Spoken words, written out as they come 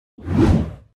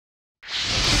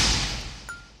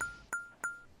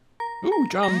Ooh,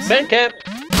 drums. Man camp.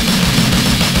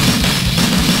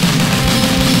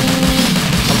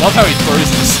 I love how he throws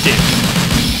the stick.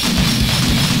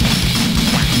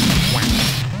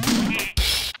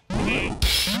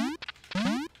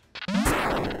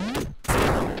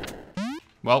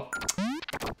 Well,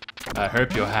 I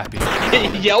hope you're happy.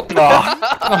 Yelp.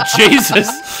 Oh,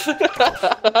 Jesus!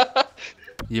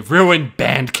 You've ruined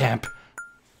band camp.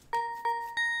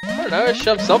 I don't know,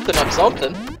 shove something up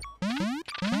something.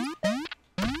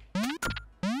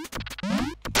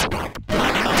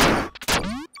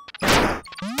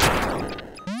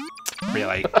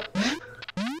 Really?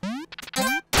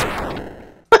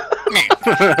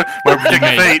 We're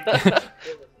predicting fate.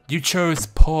 You chose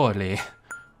poorly.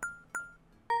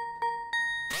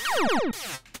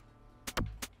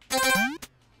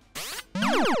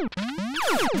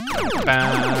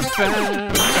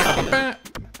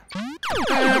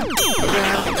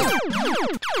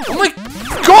 Oh my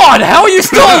God! How are you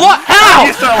still alive?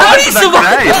 How? How do you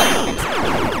survive?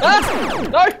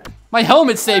 No! My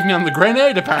helmet saved me on the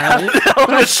grenade, apparently.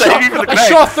 I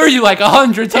shot through you like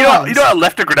 100 times. You know I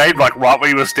left a grenade like right where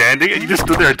you were standing and you just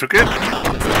stood there and took it?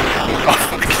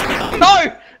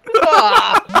 No!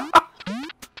 Ah.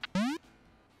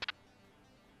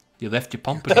 You left your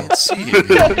pompadour.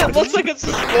 It looks like it's a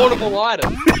spawnable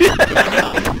item.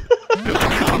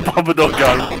 Pompadour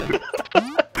gun.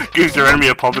 Gives your enemy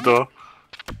a pompadour.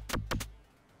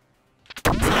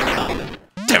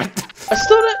 Damn it! I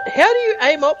still don't. How do you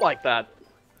aim up like that?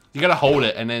 You gotta hold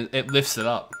it and then it lifts it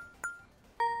up.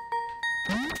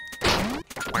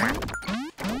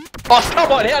 Oh,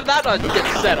 come on, how did that not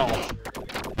get set off?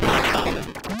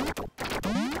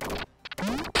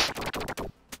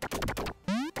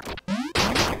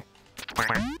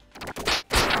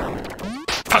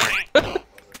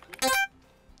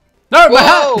 No, my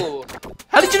hat! Whoa!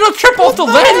 How did you not trip off the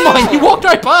landmine? You walked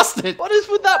right past it! What is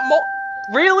with that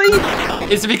Really?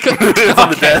 It's because it's on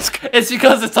the desk. It's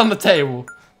because it's on the table.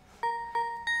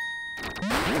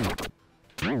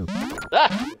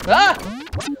 Ah!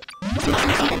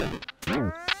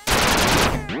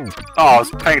 Oh, I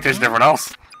was paying attention to everyone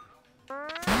else.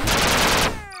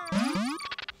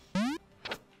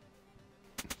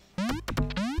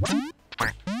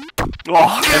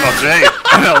 Oh, MLJ!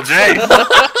 MLJ!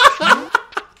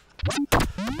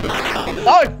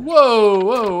 No! Whoa,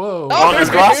 whoa, whoa. Oh, there's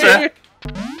glass there.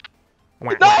 No!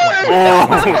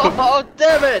 Oh. Oh,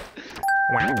 damn it!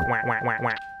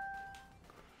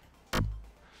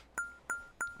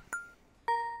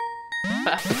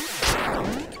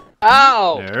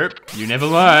 Ow! Nope, you never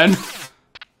learn.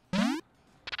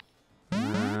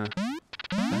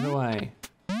 Run away.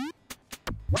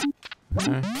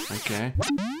 Okay.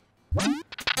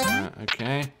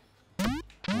 Okay.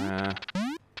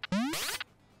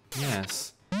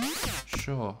 Yes.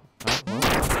 Sure. Oh,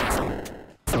 well.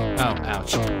 Oh,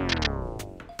 ouch.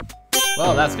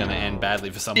 Well, that's gonna end badly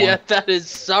for someone. Yeah, that is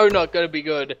so not gonna be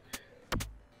good.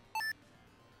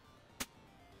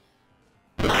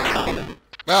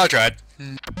 Well, I tried.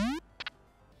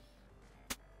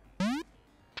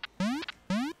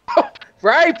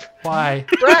 Rape! Why?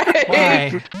 Rape!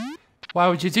 Why? Why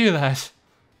would you do that?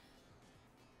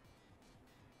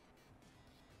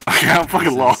 I'm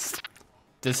fucking lost.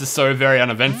 This is so very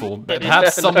uneventful. Yeah,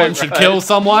 Perhaps no, someone should right. kill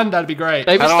someone? That'd be great.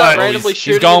 Maybe How do start I- randomly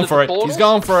shooting He's going into for the it. portal? He's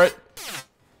going for it.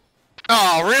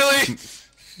 Oh, really?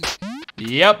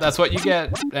 Yep, that's what you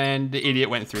get. And the idiot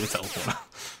went through the teleporter.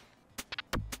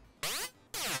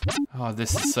 Oh,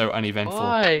 this is so uneventful.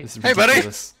 Why? This is Hey, buddy.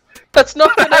 ridiculous. That's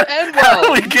not gonna end How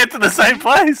do well! we get to the same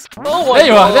place? Oh my There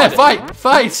you are. There, God. fight,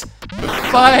 fight,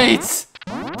 fight.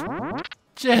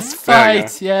 Just There you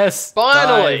fight. Yes.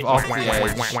 Finally. Dive off the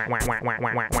edge.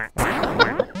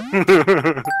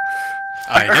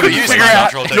 I never used figure my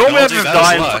out- natural normally I technology, just that is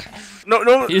die why.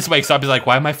 No, He just wakes up. He's like,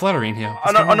 "Why am I fluttering here?"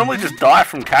 What's I going on? normally just die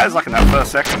from Kaz like in that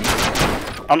first second.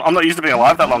 I'm not used to being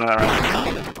alive that long in that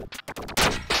round.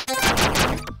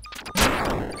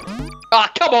 Ah,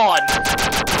 come on!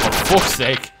 For fuck's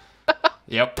sake.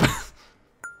 Yep.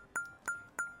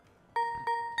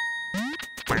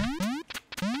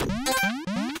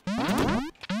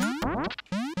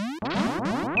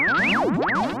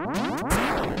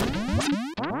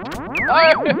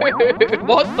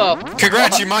 What the?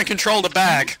 Congrats, you mind controlled a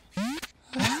bag.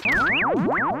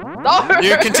 No!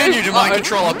 You continue to mind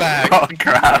control a bag. Oh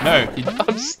crap. No. He,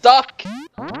 I'm stuck.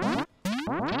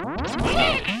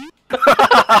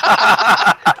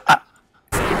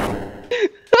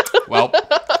 well.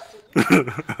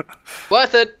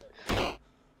 Worth it.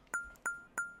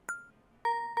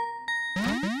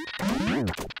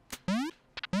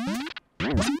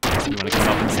 You wanna come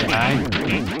up and say hi?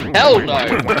 Hell no! What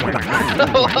the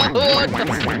fuck?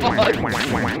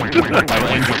 I will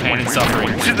end your pain and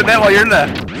suffering. Shoot the net while you're in there.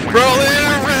 Rolling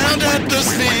around at the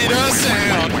speed of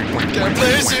sound. Got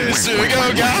places to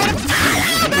go, God.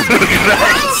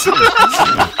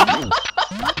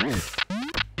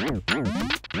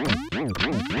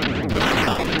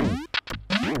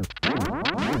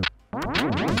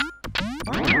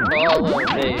 Follow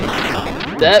me.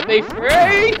 Set me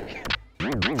free!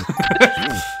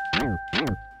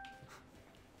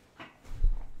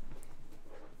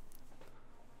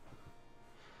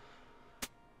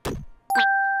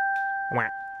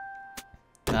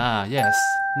 Ah, yes.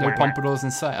 No pompadours in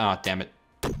sight. Oh, damn it.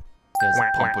 There's a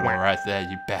pompadour right there,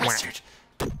 you bastard.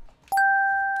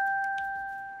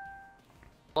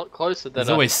 A lot closer than There's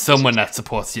always someone that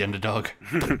supports the underdog.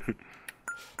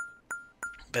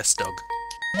 Best dog.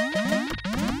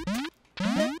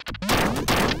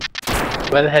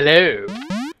 Well, hello.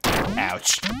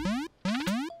 Ouch.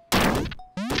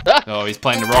 Oh, he's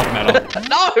playing the rock metal.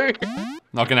 No!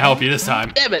 Not gonna help you this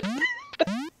time. Damn it!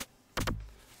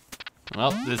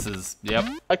 Well, this is, yep,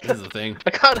 this is the thing.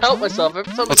 I can't help myself.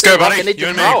 Every time Let's I go, do rock, I buddy. need You to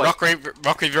and me. throw it. Rock,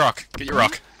 rock. Get your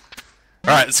rock.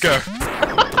 Alright, let's go.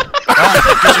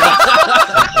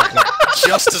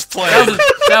 Just as planned.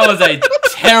 That was a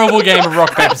terrible game of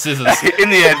rock, paper, scissors. In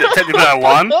the end, technically I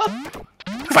won.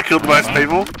 Because I killed the most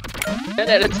people. 10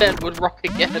 out of 10 would rock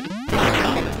again.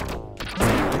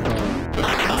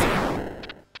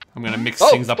 I'm gonna mix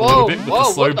things up a little bit with the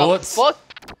slow bullets. What?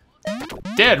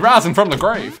 Dead, rising from the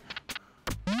grave.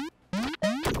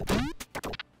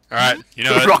 Alright, you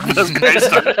know Rock what? versus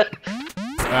gravestone.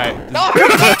 Alright. No!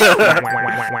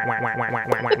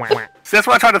 See, that's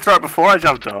why I tried to throw it before I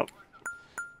jumped up.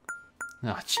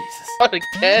 Oh, Jesus. Not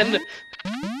again.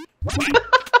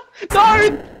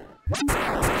 No!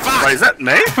 Wait, is that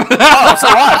me? Oh, I'm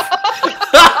still alive.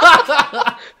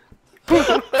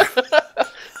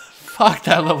 Fuck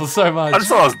that level so much. I just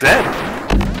thought I was dead.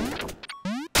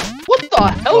 What the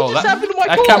hell just happened to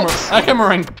my corpse? That camera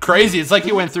went crazy. It's like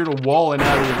he went through the wall and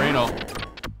out of the arena.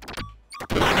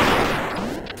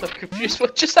 I'm confused.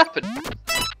 What just happened?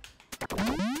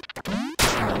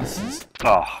 Oh, this is...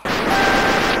 Oh.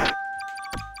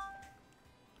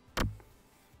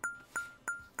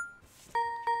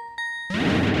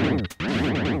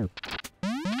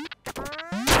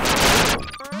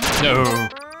 No.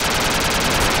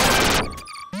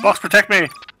 Box, protect me.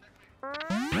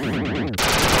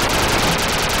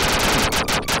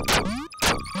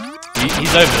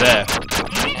 He's over there.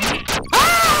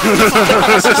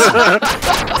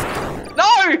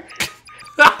 No!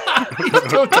 He's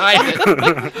still tied.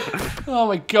 Oh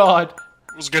my god.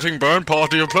 Was getting burned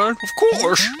part of your plan? Of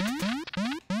course.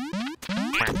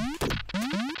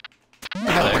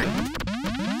 Hello.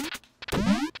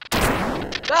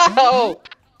 No!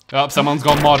 Oh, someone's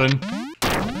gone modern.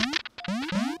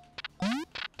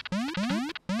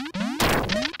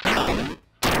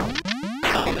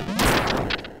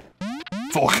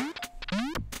 Fuck.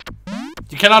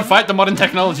 You cannot fight the modern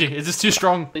technology. It's just too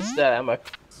strong. At least that ammo. I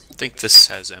think this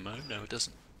has ammo. No, it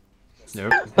doesn't.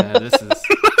 Nope. This is...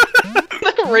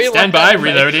 Reload Stand by, that,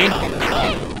 mate. reloading.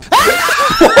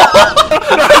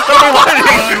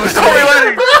 Stop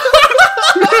reloading!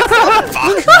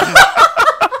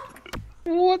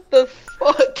 What the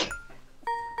fuck?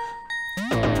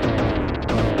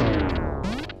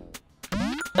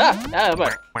 Ammo.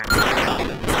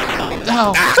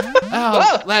 Ow!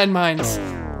 Ow! Landmines.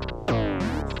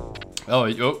 Oh,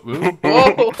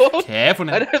 Whoa! careful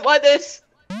I now. don't like this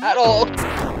at all.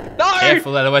 No!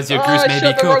 Careful, otherwise your Oh, goose I may be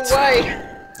shot the wrong cooked. way.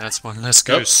 That's one less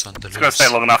goose on the Just gotta stay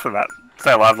long enough for that.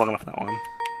 Stay alive long enough for that one.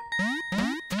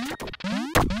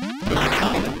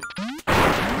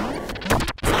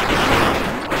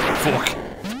 Fuck.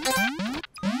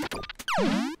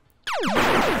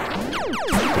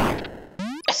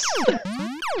 Yes!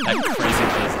 That crazy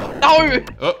laser. No!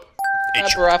 Oh.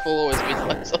 That rifle always beats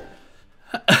laser.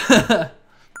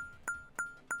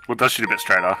 Well, it does shoot a bit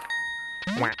straighter.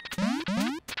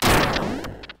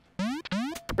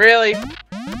 Really?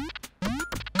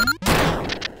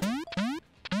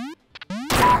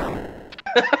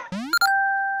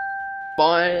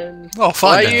 Fine. Oh,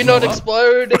 fine. Why then. you not What?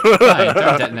 explode? Fine,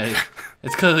 don't detonate.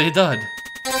 It's clearly a dud.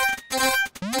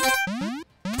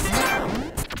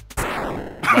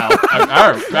 Well,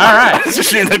 alright. It's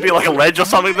just there'd be like a ledge or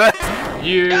something there.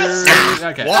 You...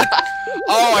 Okay. What?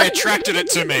 Oh, I attracted it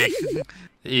to me.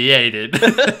 Yeah, you did.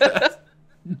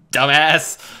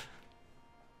 Dumbass.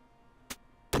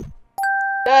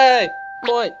 Hey!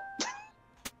 Point.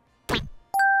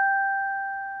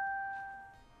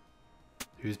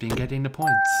 Who's been getting the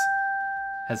points?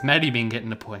 Has Maddie been getting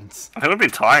the points? I think we've been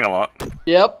tying a lot.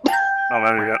 Yep. Oh,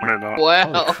 maybe not.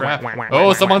 Wow. Holy crap.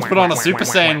 Oh, someone's put on a Super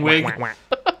Saiyan wig.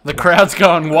 The crowd's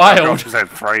going wild. Just had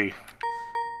 3.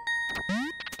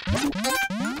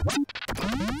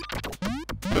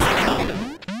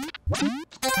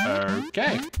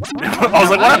 Okay. I was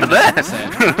like, what happened there?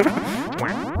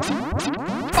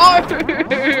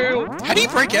 Oh! How do you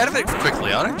break out of it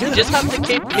quickly? I don't get You it. just have to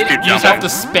keep hitting. You just have to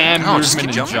spam Oh, just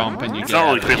movement keep and jump and you It's get not out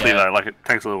really of it, quickly yeah. though, like it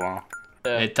takes a little while.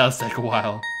 It does take a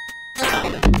while.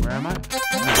 Where am I?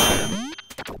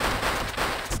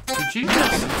 Did you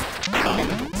just...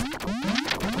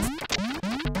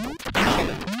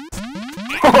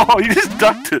 Oh, you just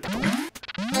ducked it!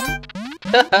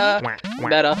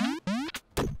 Better.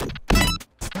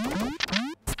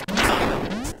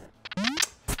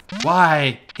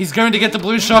 Why? He's going to get the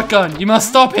blue shotgun. You must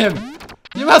stop him.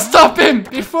 You must stop him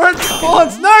before it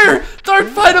spawns. No! Don't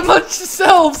fight amongst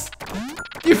yourselves.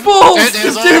 You fools! It You've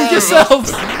is doomed over.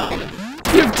 yourselves.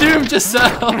 You've doomed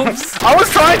yourselves. I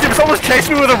was trying to, but someone was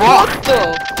chasing me with a rock!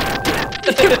 Oh.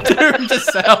 You've doomed I was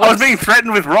yourselves. being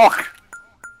threatened with rock!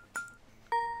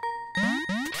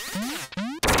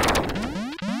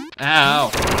 Ow.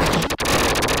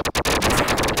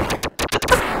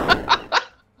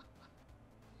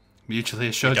 Mutually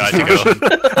assured. Guys, you go.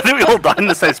 I think we all died in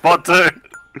the same spot too.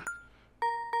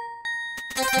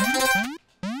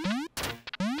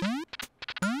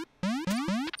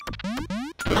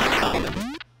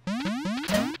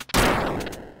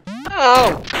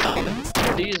 Ow!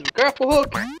 Had to use a grapple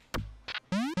hook.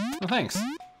 Oh, thanks.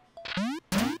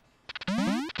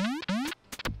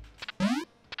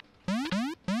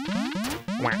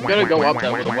 I'm gonna go up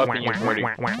there with a weapon you've ready.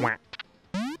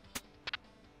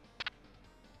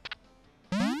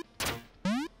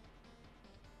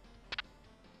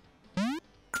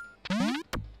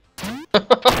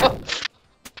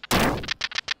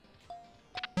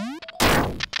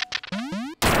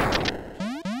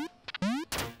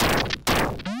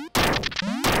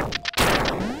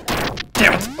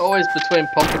 Damn it! Always between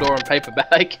pompadour and paper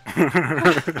bag.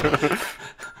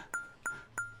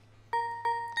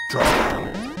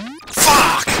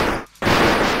 Fuck!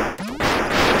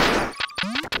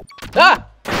 Ah!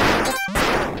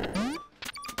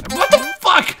 What the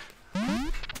fuck?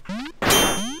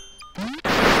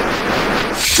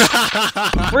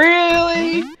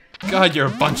 Really? God, you're a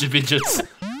bunch of idiots.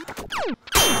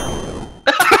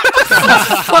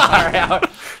 Far out.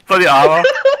 Bloody armor.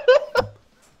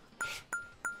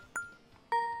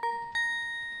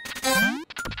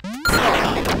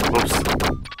 Oops.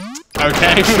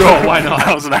 Okay, sure, why not?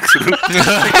 That was an accident.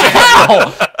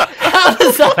 How? How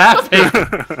does that happen?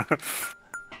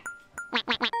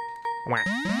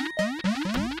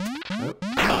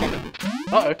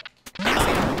 Uh-oh.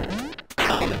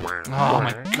 Oh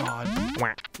my god.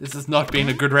 This has not been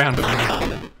a good round for me.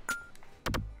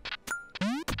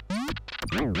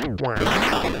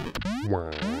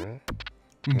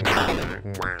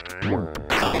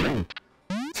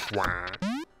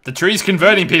 The tree's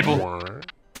converting people.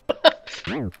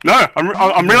 No,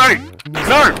 I'm reloading.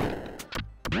 No.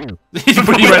 He's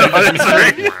pretty ready for this.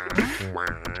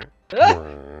 Ah!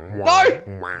 No!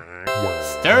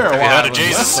 Stir a Have you while heard of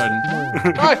Jesus? No!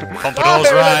 Pompadours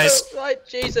No! rise. Right,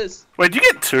 Jesus. Wait, do you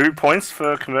get 2 points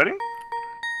for converting?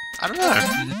 I don't know.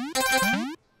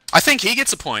 I think he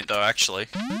gets a point though, actually.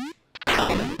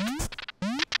 That'd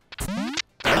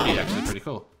be actually pretty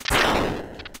cool.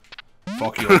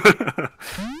 Fuck you.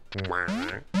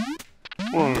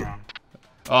 Whoa.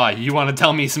 Oh, you want to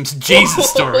tell me some Jesus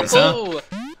stories, huh? Oh.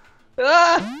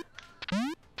 Ah!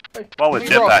 While we're Let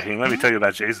me rock. jetpacking, let me tell you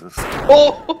about Jesus.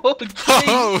 Oh! Oh,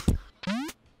 Oh!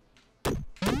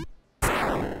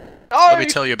 let me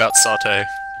tell you about Satay.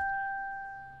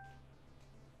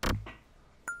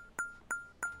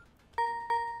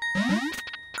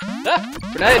 Ah!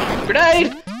 Grenade!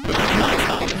 Grenade!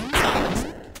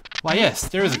 Why, yes,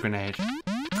 there is a grenade.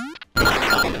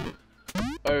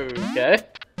 Okay.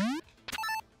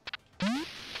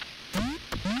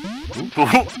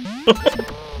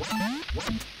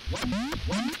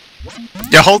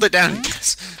 Yeah, hold it down,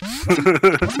 guys.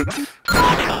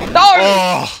 No!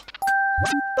 Oh,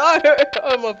 No!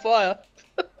 I'm on fire.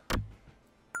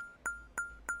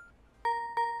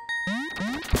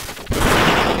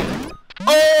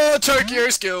 oh, Tokyo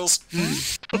skills.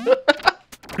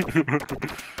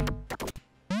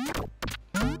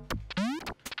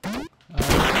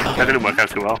 That didn't work out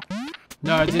too well.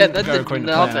 No, it Yeah, didn't that go did according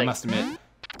to plan, I nothing. must admit.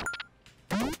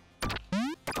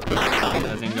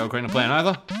 That didn't go according to plan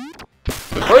either.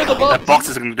 Throw the box! That box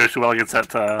isn't going to do too well against that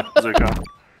Zuko.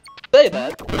 Say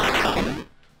that.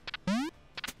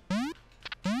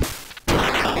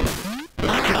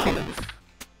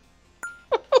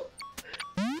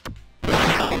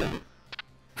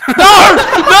 No!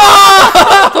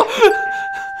 No!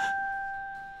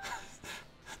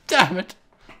 Damn it.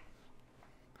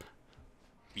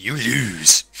 You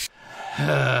lose. Maybe.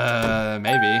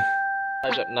 I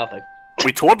got nothing.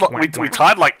 We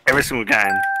tied like every single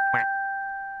game.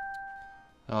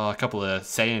 Oh, a couple of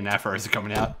Saiyan afros are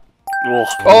coming out.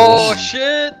 Oh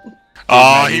shit!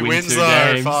 Oh, Maybe he win wins 2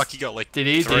 though. games. Fuck, he got like Did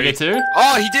he? 3. Did he get 2?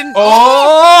 Oh, he didn't.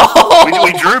 Oh!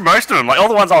 We drew most of them. Like all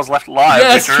the ones I was left alive. Yeah,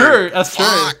 we that's drew. true. That's true.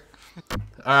 Fuck.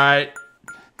 Alright.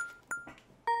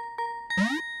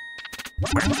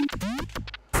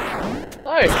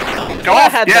 No. Go I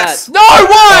off. had Yes. No, why?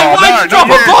 Oh, Why'd no, you drop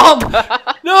not a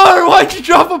bomb? No, why'd you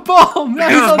drop a bomb? No,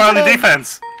 Because he's it was on my only 10.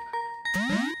 defense.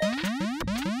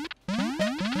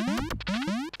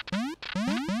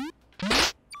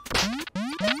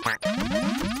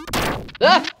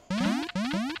 Ah!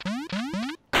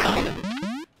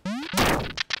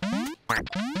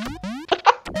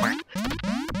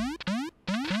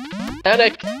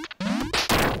 Panic!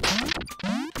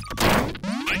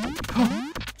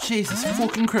 Jesus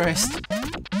fucking Christ.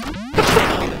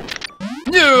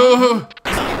 No!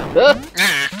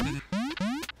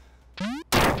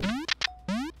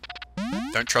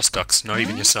 Don't trust ducks, not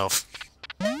even yourself.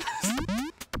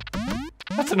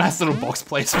 That's a nice little box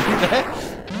placement there.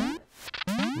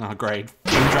 Oh, great.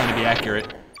 I'm trying to be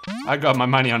accurate. I got my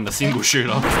money on the single shooter.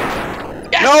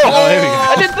 Yes! No! Oh, there we go.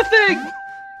 I did the thing!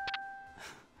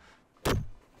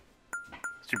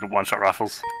 Stupid one-shot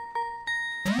rifles.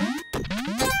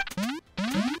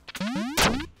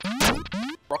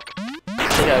 Rock.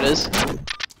 See how it is.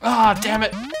 Ah, damn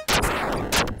it.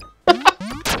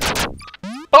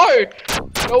 Oh!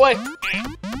 Go away!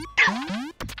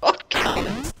 Fuck!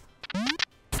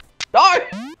 No!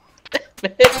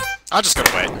 I just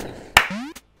gotta wait.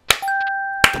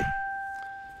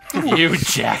 You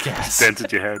jackass.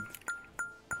 Dented your head.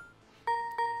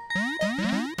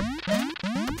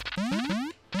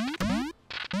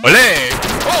 Olé!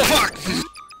 Oh fuck!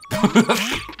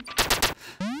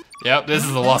 Yep, this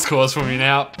is a lost cause for me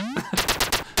now.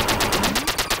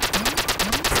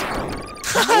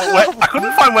 I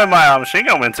couldn't find where my machine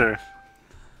gun went to.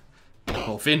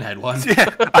 Well, Finn had one. Yeah,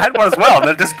 I had one as well, and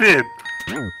it disappeared.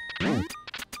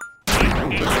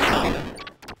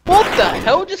 What the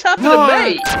hell just happened No. to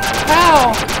me?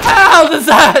 How? How does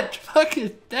that?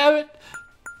 Fucking damn it.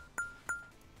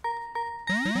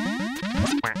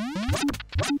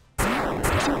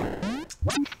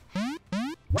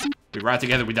 We ride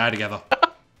together, we die together.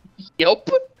 Yup.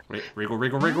 Wriggle,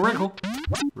 wriggle, wriggle, wriggle.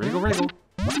 Wriggle, wriggle.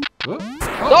 Oh.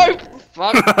 No!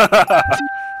 Fuck.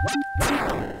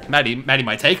 Maddie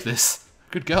might take this.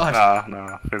 Good God.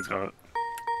 No, Finn's got it.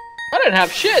 I don't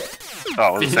have shit.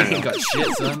 Oh, it was the Finn same. ain't got shit,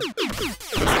 son.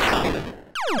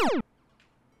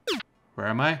 Where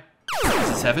am I? Is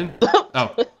this heaven?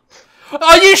 Oh.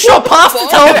 Oh, you shot past the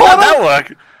How'd teleporter? that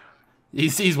work?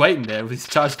 He's waiting there with his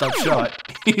charged up shot.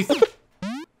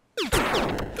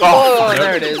 Oh,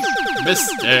 there it is.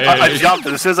 Mistake. I jumped,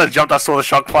 and as soon as I jumped, I saw the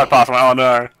shock fly past. I went, oh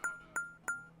no.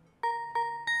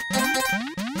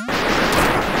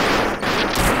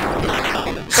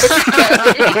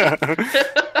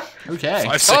 Okay.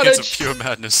 5 seconds of Cottage. pure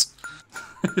madness.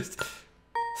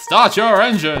 Start your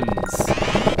engines.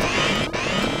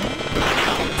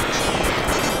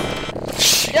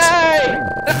 Yay!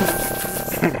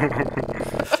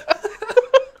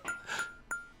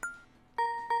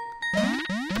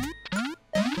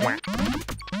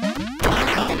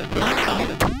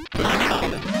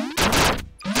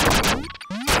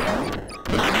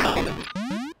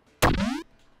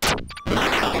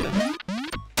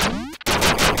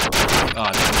 Oh,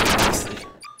 that's nasty.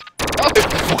 Oh,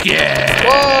 Fuck yeah!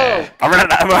 whoa! I ran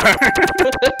out of ammo.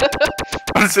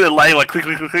 I just see it laying like click,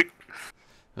 click, click, click.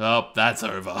 Oh, that's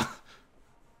over.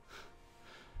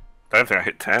 Don't think I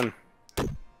hit 10.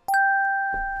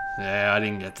 Yeah, I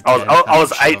didn't get to 10. I was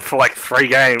that's 8 sure. for like 3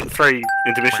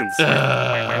 intermissions. It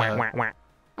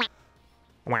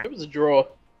was a draw.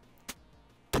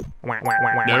 No,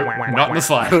 not in the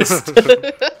slightest.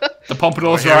 The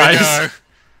pompadours Here we rise. go.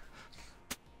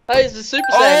 Hey, it's the Super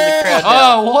Saiyan in the crowd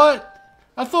now. Oh, what?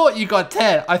 I thought you got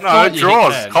 10. I No, thought you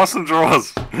draws. hit 10. Constant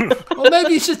draws. Well,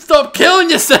 maybe you should stop killing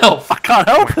yourself. I can't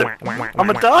help it. I'm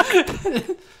a duck.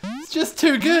 It's just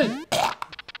too good.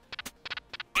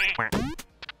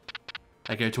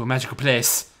 I go to a magical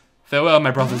place. Farewell,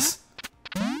 my brothers.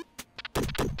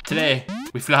 Today,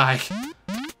 we fly.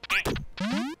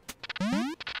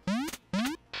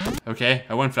 Okay,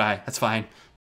 I won't fly. That's fine.